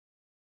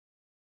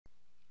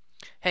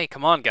Hey,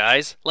 come on,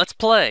 guys. Let's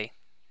play.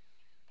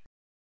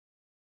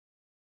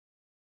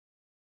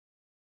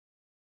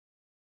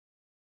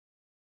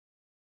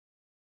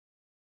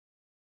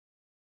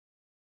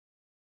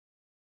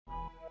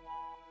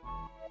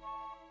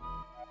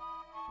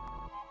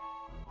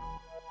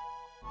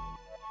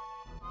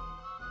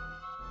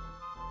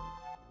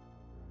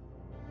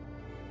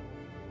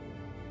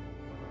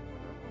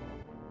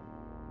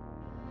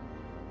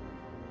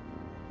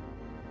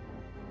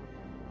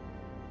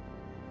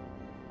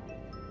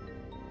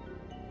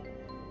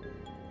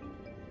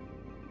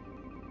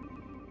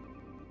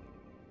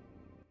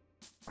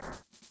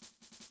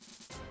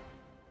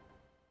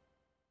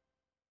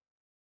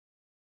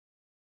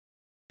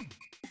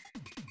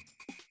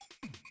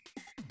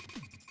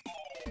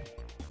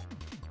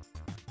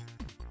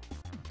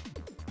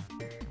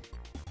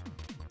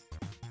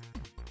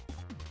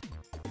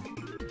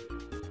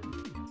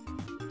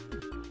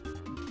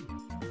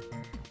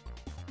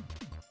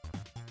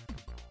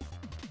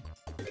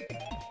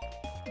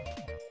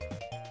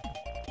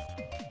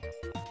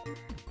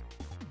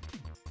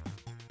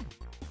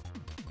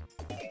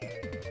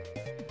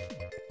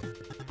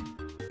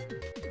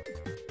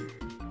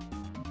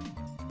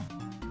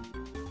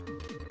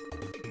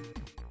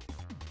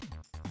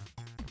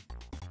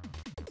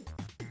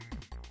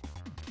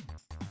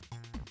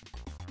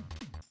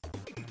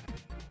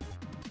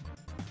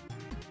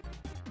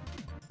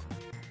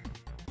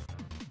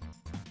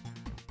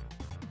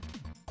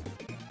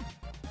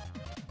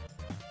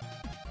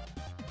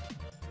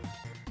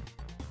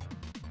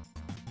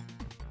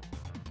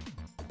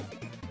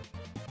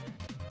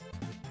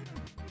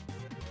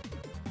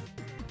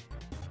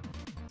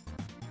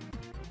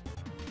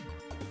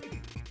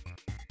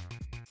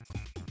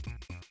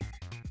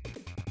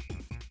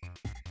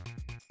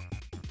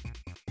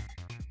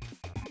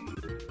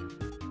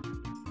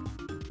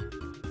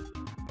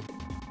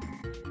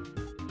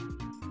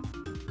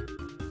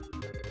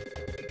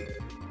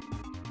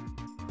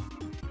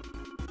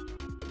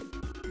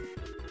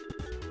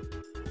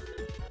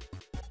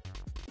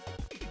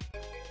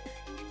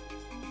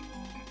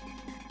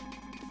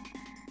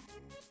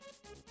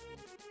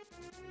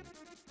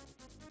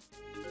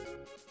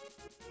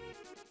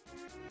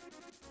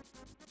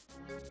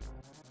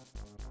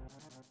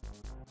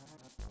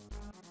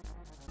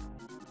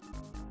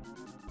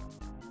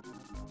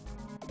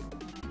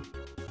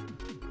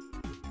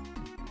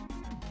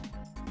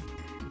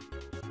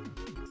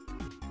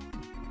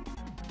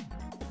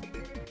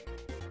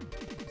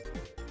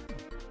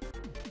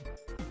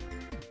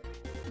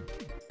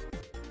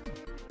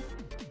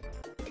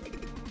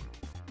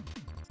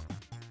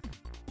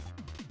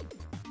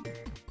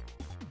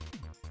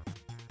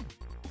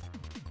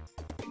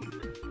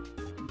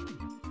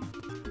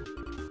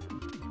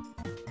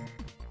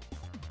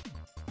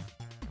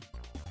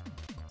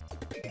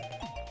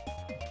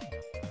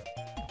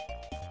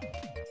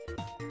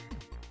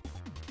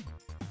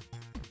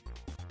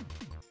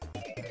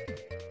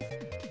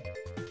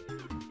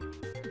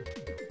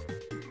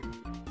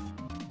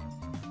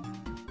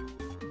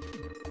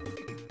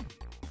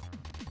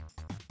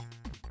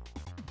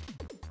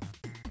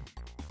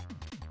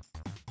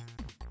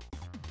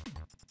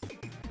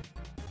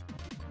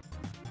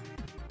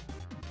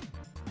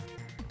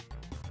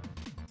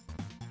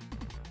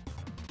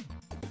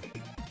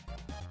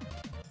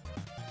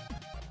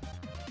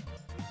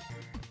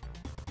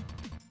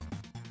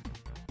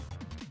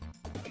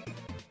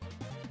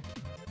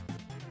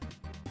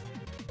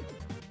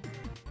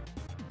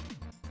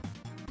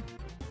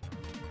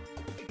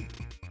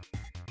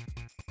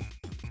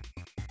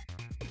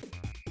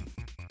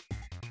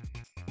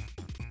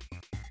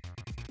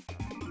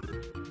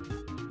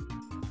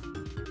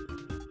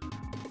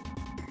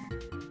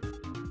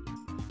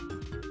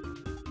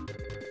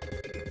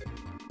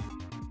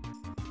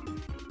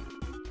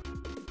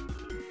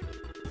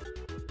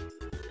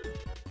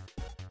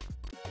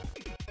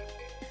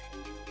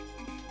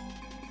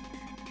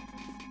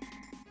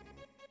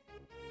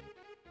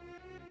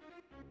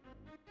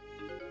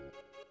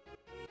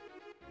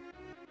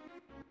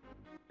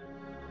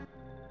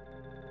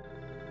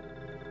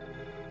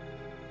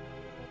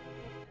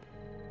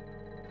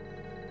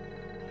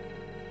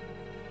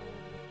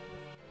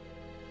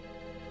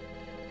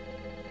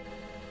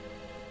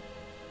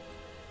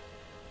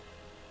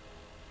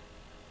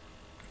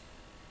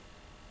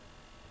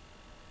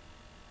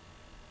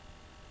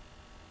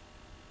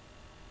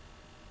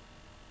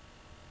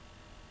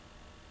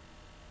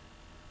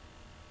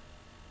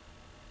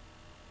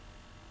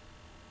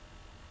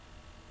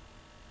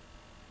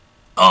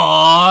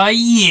 Aw,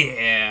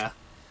 yeah!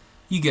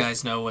 You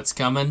guys know what's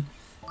coming.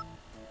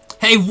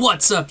 Hey,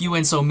 what's up, you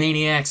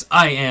Insomaniacs?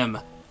 I am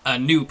a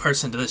new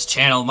person to this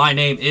channel. My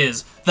name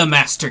is the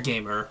Master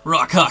Gamer,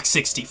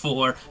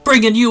 Rawk64,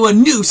 bringing you a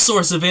new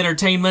source of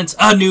entertainment,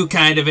 a new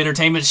kind of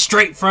entertainment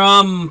straight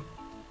from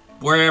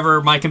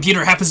wherever my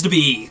computer happens to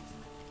be.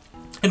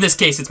 In this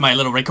case, it's my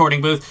little recording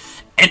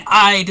booth, and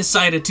I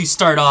decided to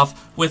start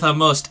off with a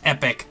most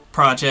epic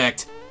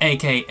project,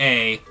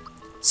 aka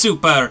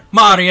Super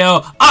Mario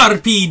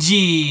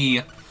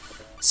RPG!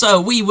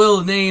 So we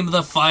will name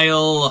the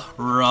file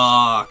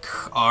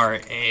Rawk,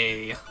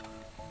 R-A-W-K,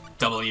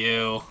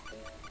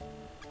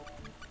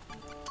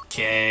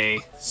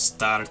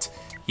 start.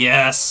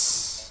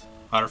 Yes,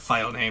 our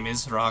file name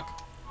is Rawk.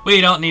 We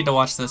don't need to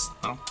watch this.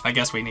 Well, I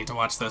guess we need to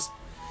watch this.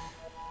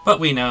 But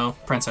we know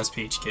Princess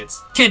Peach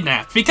gets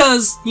kidnapped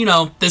because, you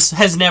know, this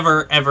has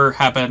never ever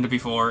happened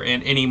before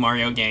in any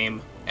Mario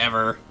game,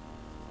 ever.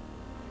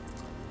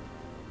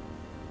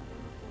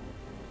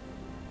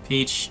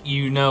 Peach,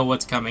 you know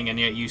what's coming and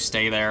yet you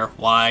stay there.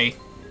 Why?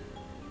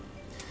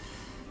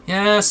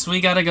 Yes,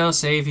 we gotta go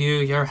save you.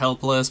 You're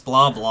helpless,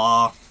 blah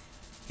blah.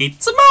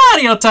 It's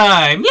Mario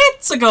time!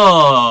 Let's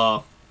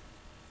go!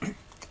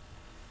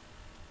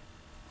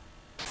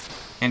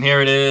 And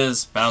here it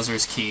is,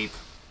 Bowser's Keep.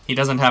 He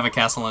doesn't have a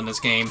castle in this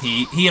game.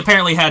 He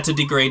apparently had to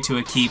degrade to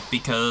a keep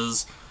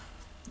because,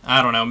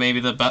 I don't know,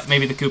 maybe the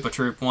Koopa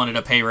Troop wanted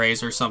a pay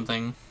raise or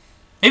something.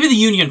 Maybe the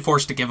Union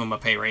forced to give him a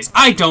pay raise.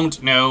 I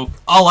don't know.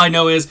 All I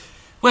know is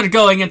we're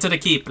going into the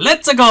keep.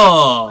 Let's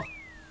go!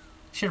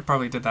 Should have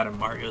probably did that in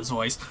Mario's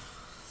voice.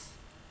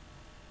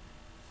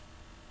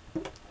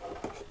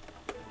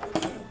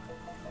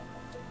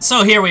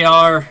 So here we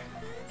are.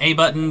 A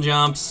button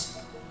jumps.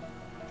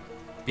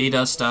 B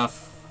does stuff.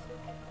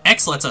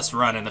 X lets us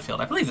run in the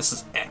field. I believe this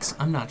is X.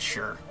 I'm not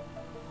sure.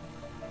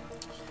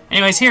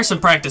 Anyways, here's some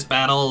practice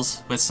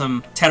battles with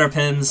some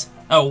terrapins.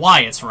 Oh,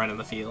 Y it's run in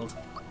the field.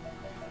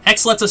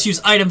 X lets us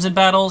use items in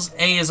battles.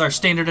 A is our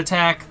standard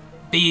attack.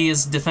 B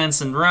is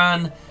defense and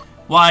run.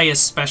 Y is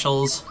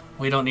specials.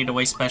 We don't need to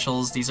waste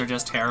specials. These are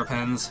just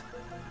terrapins.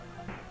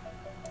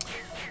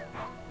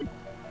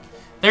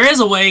 There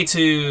is a way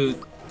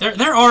to...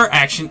 There are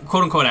action,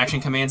 quote-unquote action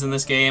commands in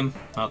this game.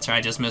 I'll try,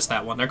 I just missed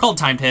that one. They're called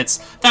timed hits.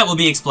 That will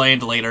be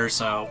explained later,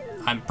 so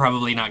I'm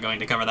probably not going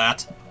to cover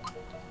that.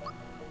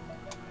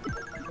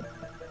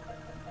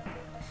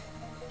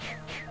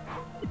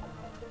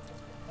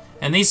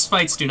 And these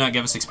fights do not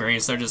give us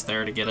experience. They're just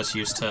there to get us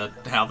used to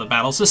how the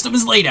battle system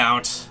is laid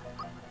out.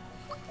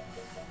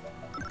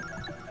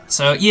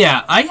 So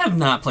yeah, I have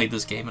not played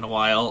this game in a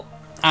while.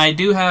 I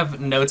do have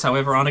notes,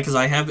 however, on it because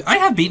I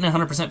have beaten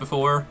 100%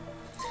 before.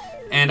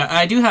 And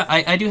I do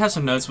have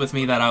some notes with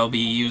me that I'll be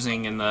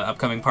using in the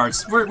upcoming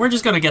parts. We're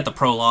just gonna get the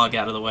prologue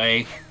out of the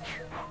way.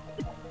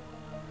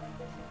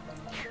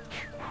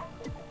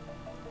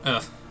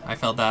 Ugh, I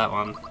felt that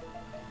one.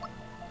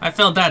 I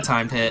felt that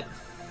timed hit.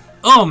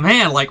 Oh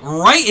man, like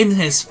right in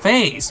his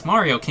face.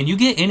 Mario, can you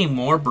get any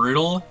more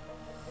brutal?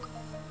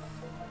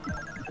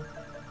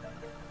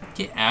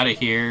 Get out of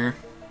here.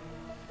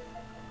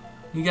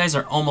 You guys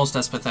are almost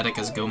as pathetic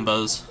as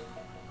Goombas.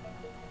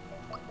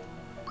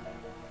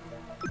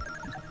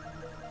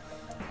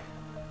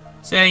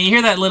 So yeah, you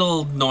hear that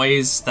little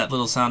noise, that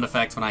little sound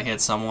effect when I hit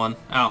someone.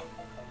 Oh.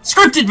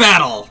 Scripted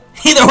battle!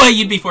 Either way,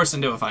 you'd be forced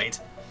into a fight.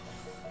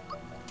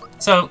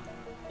 So,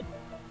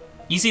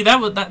 you see, that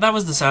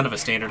was the sound of a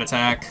standard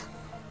attack.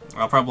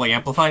 I'll probably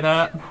amplify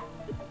that.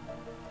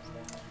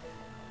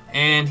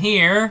 And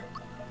here,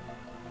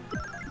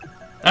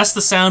 that's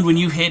the sound when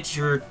you hit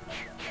your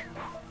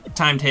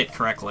timed hit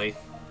correctly.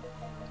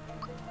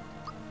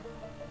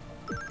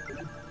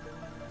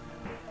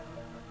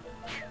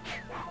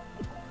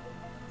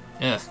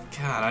 Ugh,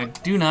 God, I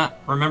do not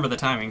remember the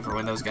timing for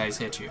when those guys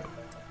hit you.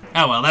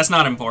 Oh well, that's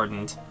not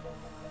important.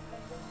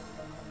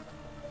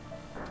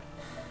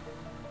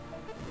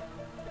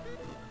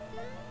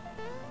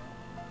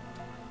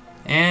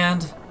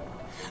 And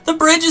the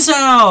bridge is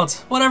out!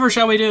 Whatever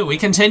shall we do? We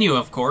continue,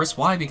 of course.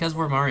 Why? Because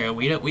we're Mario.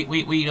 We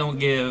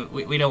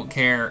don't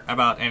care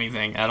about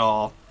anything at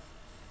all.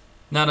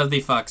 None of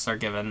the fucks are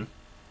given.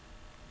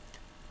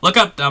 Look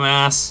up,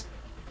 dumbass.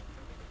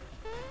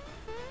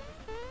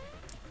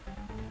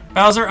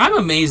 Bowser, I'm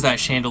amazed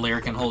that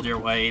chandelier can hold your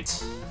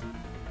weight.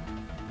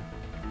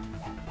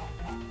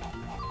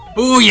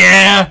 Ooh,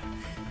 yeah!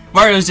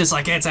 Mario's just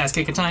like, it's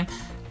ass-kicking time.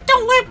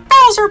 Don't let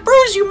Bowser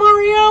bruise you,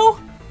 Mario!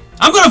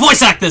 I'm gonna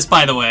voice act this,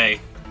 by the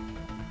way.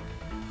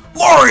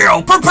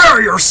 Mario,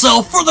 prepare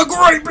yourself for the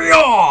great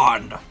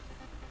beyond!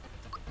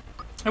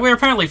 And we're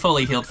apparently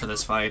fully healed for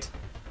this fight.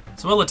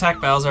 So we'll attack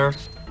Bowser.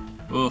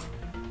 Oof.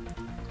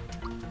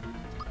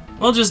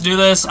 We'll just do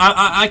this.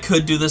 I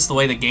could do this the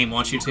way the game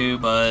wants you to,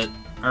 but...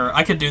 Or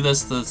I could do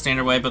this the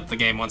standard way, but the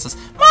game wants us.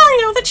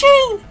 Mario, the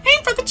chain!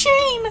 Aim for the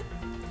chain!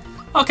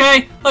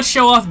 Okay, let's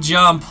show off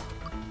jump.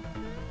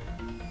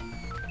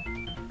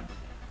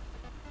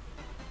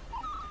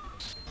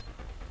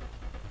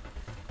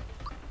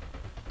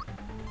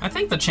 I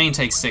think the chain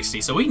takes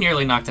 60, so we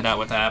nearly knocked it out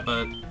with that,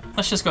 but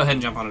let's just go ahead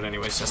and jump on it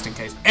anyways, just in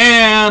case.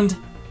 And...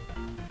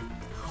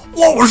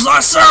 What was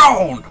that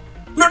sound?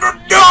 No, no,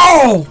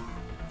 no!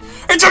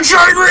 It's a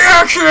chain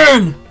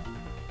reaction!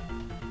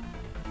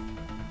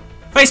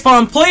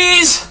 Facepalm,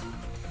 please!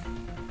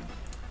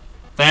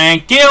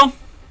 Thank you!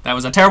 That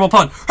was a terrible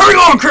pun. Hang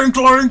on, King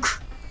Link!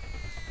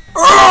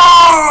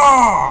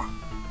 Ah!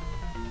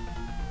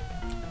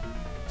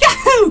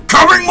 Yahoo!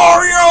 Coming,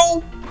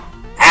 Mario!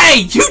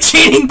 Hey, you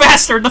cheating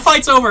bastard! The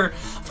fight's over!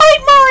 Fight,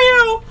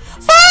 Mario!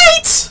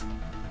 Fight!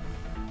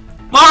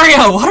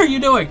 Mario, what are you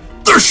doing?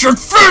 This should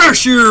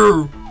finish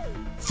you!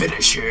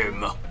 Finish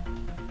him.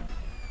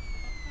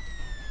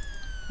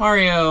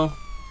 Mario,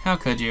 how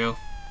could you?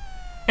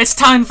 It's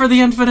time for the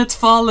infinite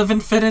fall of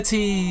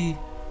infinity!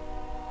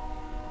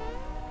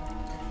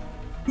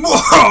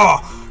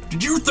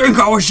 Did you think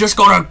I was just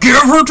gonna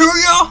give her to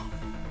you?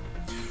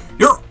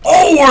 You're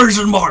always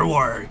in my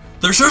way!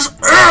 This is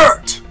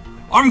it!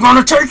 I'm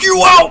gonna take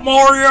you out,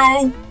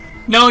 Mario!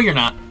 No, you're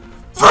not.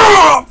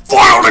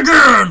 Foiled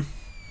again!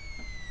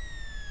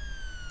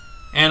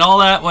 And all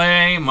that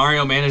way,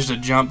 Mario managed to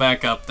jump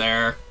back up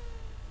there.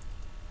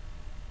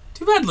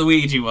 Too bad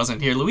Luigi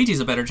wasn't here. Luigi's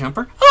a better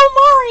jumper. Oh,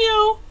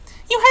 Mario!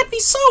 You had me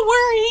so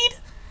worried!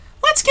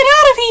 Let's get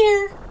out of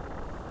here!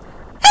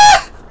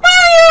 Ah!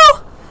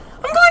 Mario!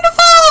 I'm going to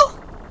fall!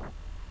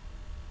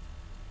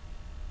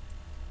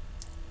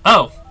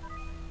 Oh.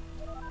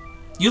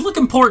 You look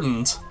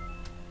important.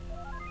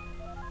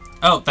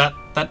 Oh, that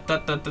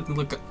didn't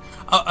look good.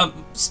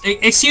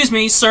 Excuse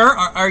me, sir.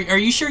 Are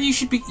you sure you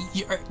should be...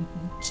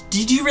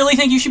 Did you really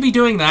think you should be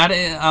doing that?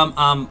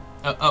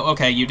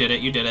 Okay, you did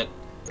it.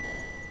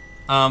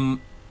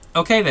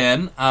 Okay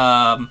then.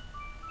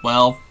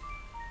 Well,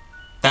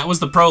 that was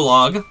the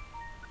prologue.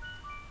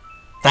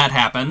 That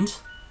happened.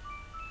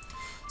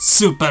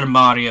 Super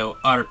Mario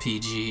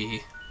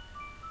RPG.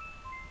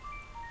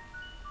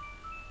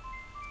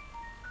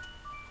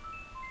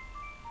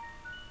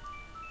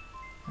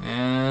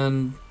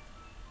 And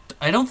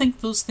I don't think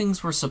those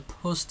things were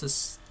supposed to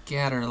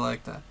scatter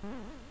like that.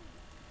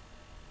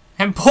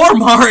 And poor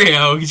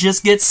Mario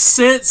just gets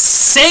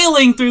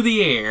sailing through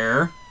the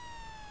air.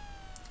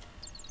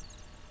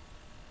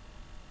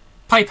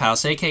 Pipe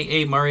House,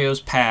 aka Mario's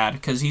pad,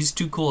 because he's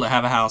too cool to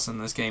have a house in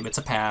this game. It's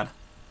a pad.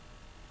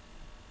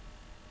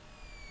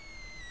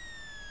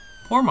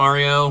 Poor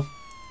Mario.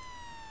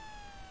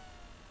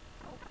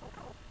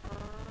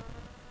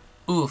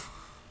 Oof.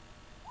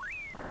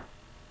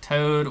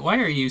 Toad, why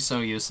are you so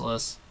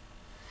useless?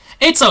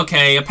 It's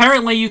okay.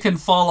 Apparently you can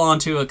fall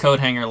onto a coat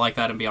hanger like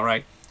that and be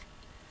alright.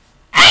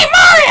 Hey,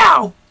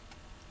 Mario!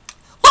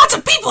 Lots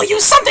of people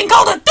use something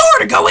called a door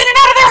to go in and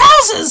out of their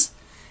houses!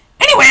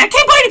 Anyway, I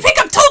came by to pick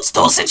up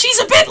Toadstool since she's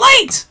a bit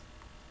late!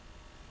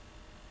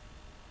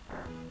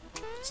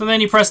 So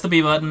then you press the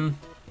B button.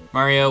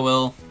 Mario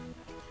will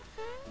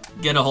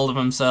get a hold of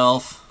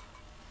himself.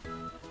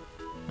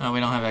 Oh, we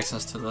don't have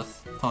access to the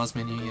pause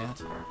menu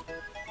yet.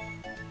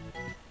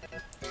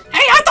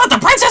 Hey, I thought the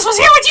princess was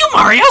here with you,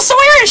 Mario, so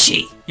where is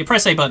she? You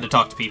press A button to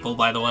talk to people,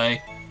 by the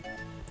way.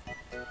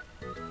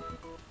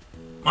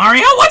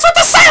 Mario, what's with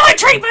the silent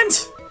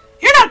treatment?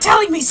 You're not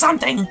telling me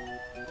something.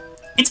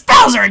 It's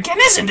Bowser again,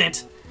 isn't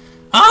it?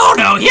 Oh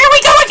no, here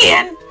we go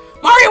again!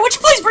 Mario, would you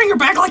please bring her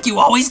back like you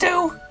always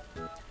do?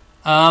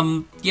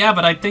 Yeah,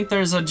 but I think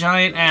there's a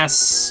giant ass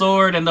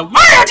sword and the—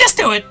 Mario, just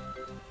do it!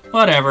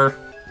 Whatever.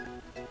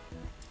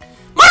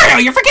 Mario,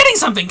 you're forgetting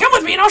something! Come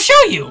with me and I'll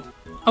show you!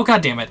 Oh,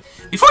 god damn it.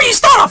 Before you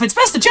start off, it's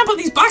best to jump on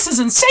these boxes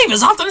and save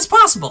as often as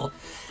possible.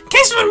 In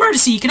case of an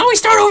emergency, you can always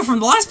start over from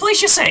the last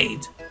place you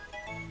saved.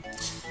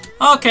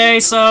 Okay,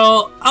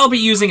 so I'll be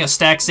using a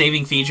stack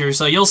saving feature,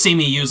 so you'll see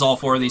me use all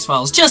 4 of these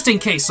files, just in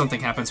case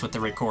something happens with the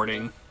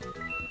recording.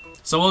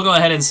 So we'll go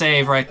ahead and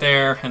save right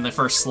there in the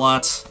first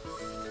slot.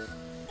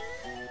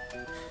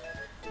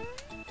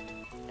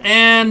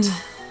 And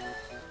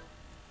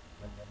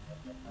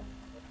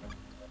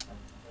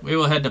we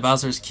will head to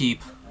Bowser's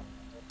Keep.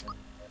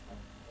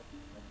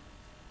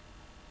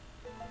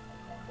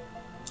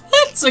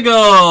 Let's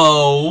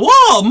go!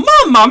 Whoa,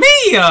 mamma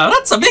mia!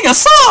 That's a big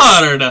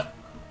sword!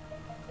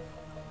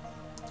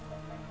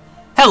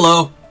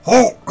 Hello.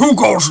 Oh, who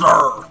goes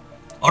there?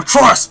 A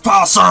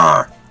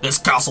trespasser! This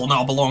castle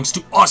now belongs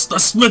to us, the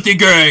Smithy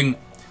Gang!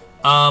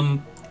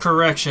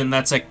 Correction,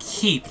 that's a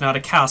keep, not a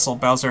castle.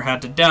 Bowser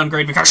had to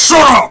downgrade because— Shut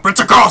up!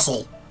 It's a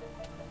castle!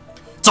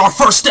 It's our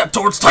first step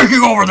towards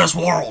taking over this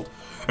world!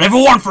 And if it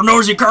weren't for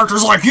nosy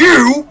characters like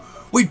you,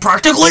 we'd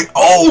practically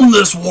own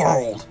this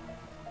world!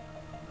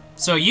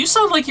 So you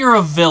sound like you're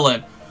a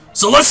villain.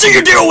 So let's see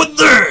you deal with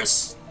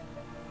this!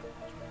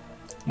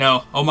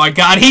 No. Oh my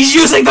god, he's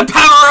using the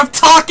power of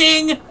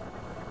talking!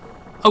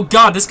 Oh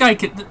god, this guy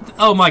can—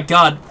 oh my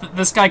god,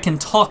 this guy can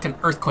talk an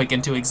earthquake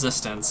into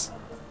existence.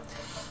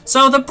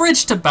 So the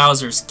bridge to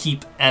Bowser's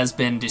Keep has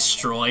been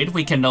destroyed.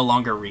 We can no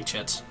longer reach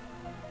it.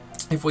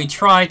 If we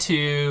try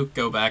to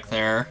go back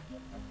there,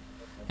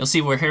 you'll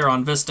see we're here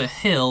on Vista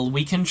Hill.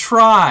 We can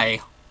try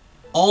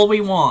all we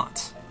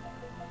want,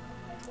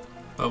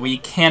 but we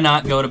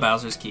cannot go to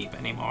Bowser's Keep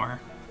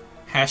anymore.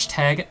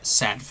 Hashtag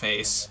sad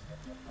face.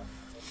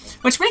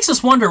 Which makes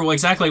us wonder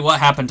exactly what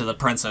happened to the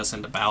princess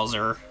and to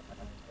Bowser.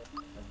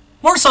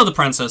 More so the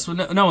princess.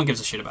 No one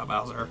gives a shit about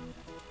Bowser.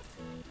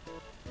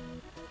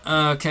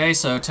 Okay,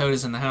 so Toad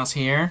is in the house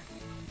here.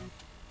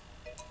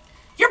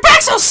 You're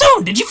back so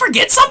soon! Did you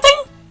forget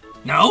something?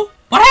 No?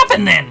 What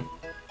happened then?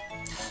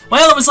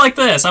 Well, it was like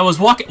this. I was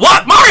walking—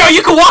 What? Mario,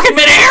 you can walk in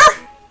midair?!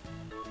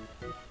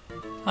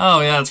 Oh,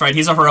 yeah, that's right.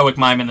 He's a heroic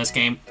mime in this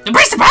game. The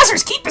bridge to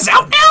Bowser's Keep is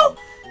out now?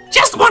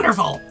 Just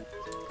wonderful!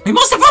 We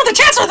must have found the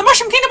Chancellor of the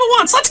Mushroom Kingdom at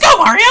once! Let's go,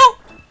 Mario!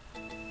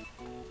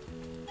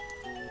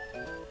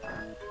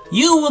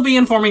 You will be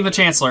informing the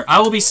Chancellor. I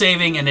will be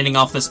saving and ending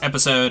off this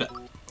episode.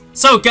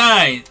 So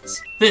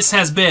guys, this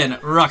has been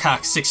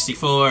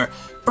Rawk64,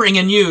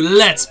 bringing you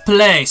Let's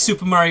Play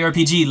Super Mario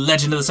RPG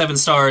Legend of the Seven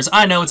Stars.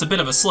 I know it's a bit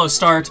of a slow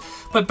start,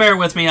 but bear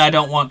with me, I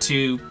don't want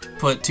to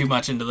put too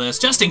much into this,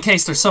 just in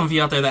case there's some of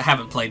you out there that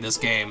haven't played this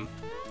game.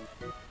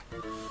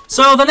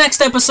 So the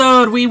next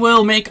episode, we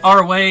will make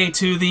our way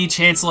to the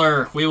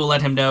Chancellor. We will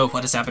let him know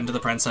what has happened to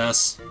the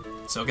princess.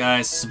 So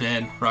guys, this has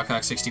been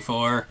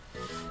Rawk64.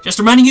 Just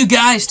reminding you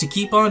guys to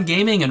keep on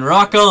gaming and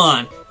rock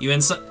on.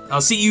 I'll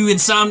see you in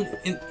some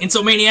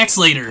Insomaniacs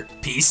later.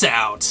 Peace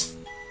out.